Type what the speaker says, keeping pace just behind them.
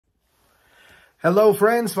Hello,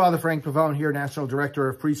 friends. Father Frank Pavone here, National Director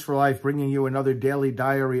of Priests for Life, bringing you another daily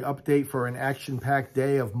diary update for an action-packed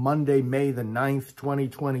day of Monday, May the 9th,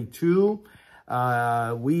 2022.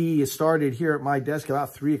 We started here at my desk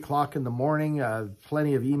about 3 o'clock in the morning.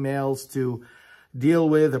 Plenty of emails to deal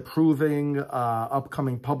with, approving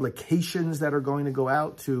upcoming publications that are going to go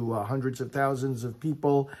out to hundreds of thousands of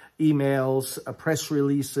people, emails, press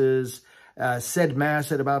releases. Said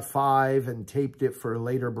Mass at about 5 and taped it for a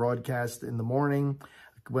later broadcast in the morning.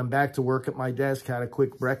 Went back to work at my desk, had a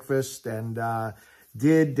quick breakfast, and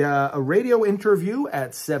did a radio interview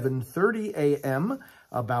at 7:30 a.m.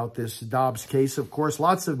 about this Dobbs case. Of course,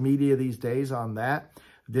 lots of media these days on that.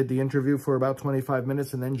 Did the interview for about 25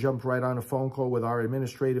 minutes and then jumped right on a phone call with our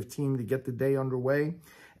administrative team to get the day underway.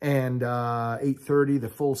 And 8:30, the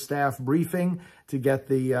full staff briefing to get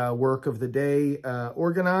the work of the day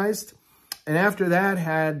organized. And after that,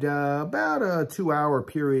 had about a 2-hour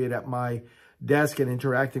period at my desk and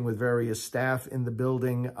interacting with various staff in the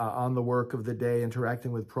building on the work of the day,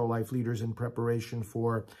 interacting with pro-life leaders in preparation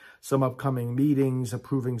for some upcoming meetings,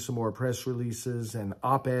 approving some more press releases and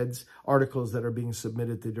op-eds, articles that are being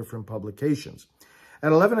submitted to different publications.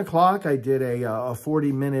 At 11 o'clock, I did a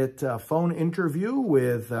 40-minute phone interview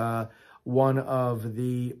with one of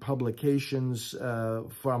the publications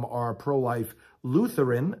from our pro-life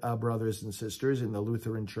Lutheran brothers and sisters in the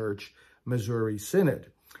Lutheran Church Missouri Synod.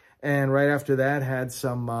 And right after that, had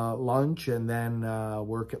some lunch and then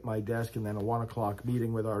work at my desk, and then a 1 o'clock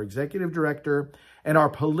meeting with our executive director and our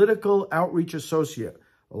political outreach associate.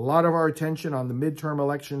 A lot of our attention on the midterm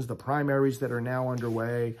elections, the primaries that are now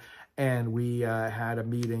underway, and we had a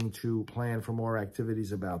meeting to plan for more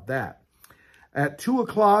activities about that. At 2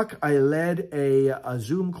 o'clock, I led a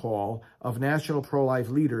Zoom call of national pro-life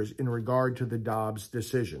leaders in regard to the Dobbs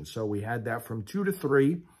decision. So we had that from 2 to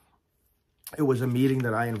 3. It was a meeting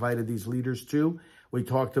that I invited these leaders to. We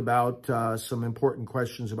talked about some important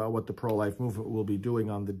questions about what the pro-life movement will be doing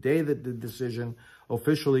on the day that the decision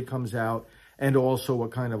officially comes out, and also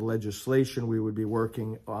what kind of legislation we would be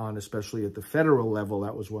working on, especially at the federal level.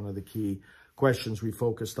 That was one of the key questions we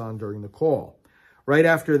focused on during the call. Right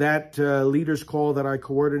after that leaders call that I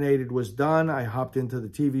coordinated was done, I hopped into the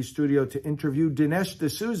TV studio to interview Dinesh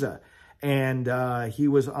D'Souza. And he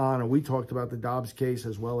was on, and we talked about the Dobbs case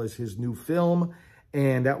as well as his new film.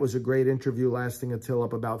 And that was a great interview lasting until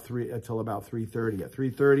about 3:30. At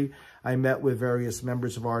 3:30, I met with various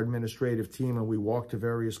members of our administrative team, and we walked to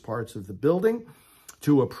various parts of the building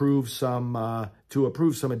to approve some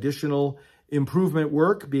additional improvement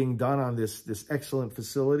work being done on this excellent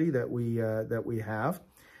facility that we have.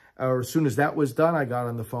 As soon as that was done, I got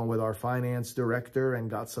on the phone with our finance director and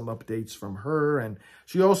got some updates from her. And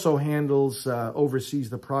she also oversees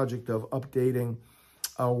the project of updating,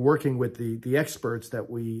 working with the experts that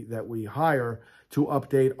we hire to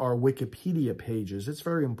update our Wikipedia pages. It's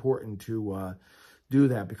very important to do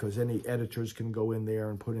that, because any editors can go in there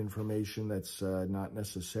and put information that's not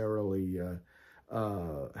necessarily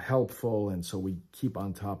helpful, and so we keep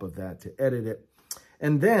on top of that to edit it.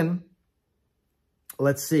 And then,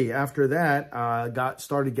 let's see, after that,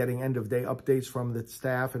 started getting end-of-day updates from the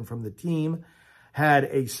staff and from the team. Had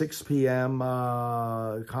a 6 p.m.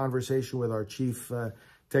 conversation with our chief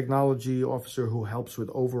technology officer who helps with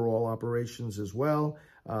overall operations as well.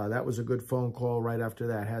 That was a good phone call. Right after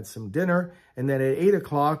that, had some dinner. And then at 8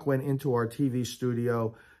 o'clock, went into our TV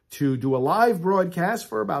studio to do a live broadcast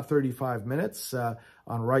for about 35 minutes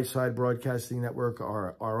on Right Side Broadcasting Network,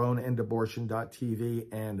 our own endabortion.tv,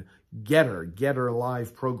 and Getter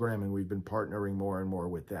live programming. We've been partnering more and more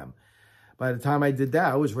with them. By the time I did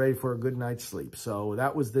that, I was ready for a good night's sleep. So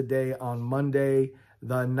that was the day on Monday,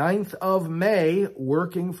 the 9th of May,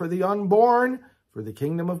 working for the unborn, for the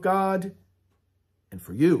kingdom of God, and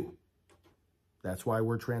for you. That's why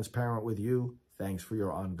we're transparent with you. Thanks for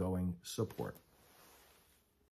your ongoing support.